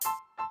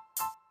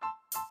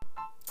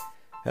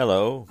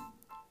Hello,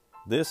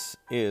 this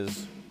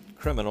is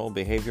Criminal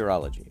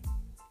Behaviorology.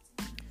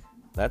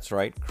 That's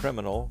right,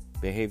 Criminal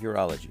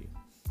Behaviorology,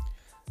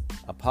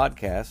 a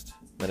podcast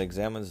that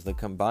examines the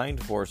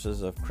combined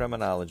forces of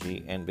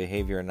criminology and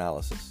behavior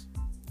analysis.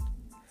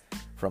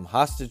 From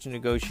hostage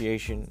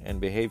negotiation and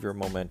behavior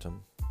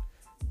momentum,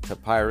 to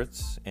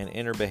pirates and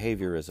inner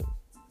behaviorism,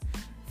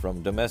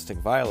 from domestic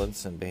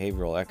violence and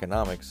behavioral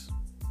economics,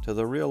 to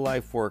the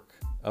real-life work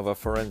of a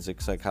forensic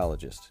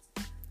psychologist.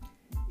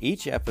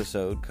 Each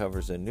episode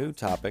covers a new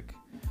topic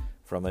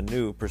from a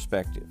new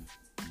perspective.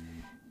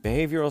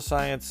 Behavioral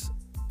science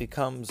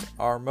becomes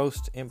our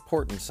most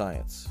important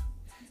science.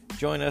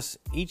 Join us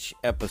each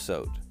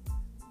episode,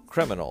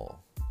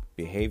 Criminal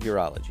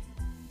Behaviorology.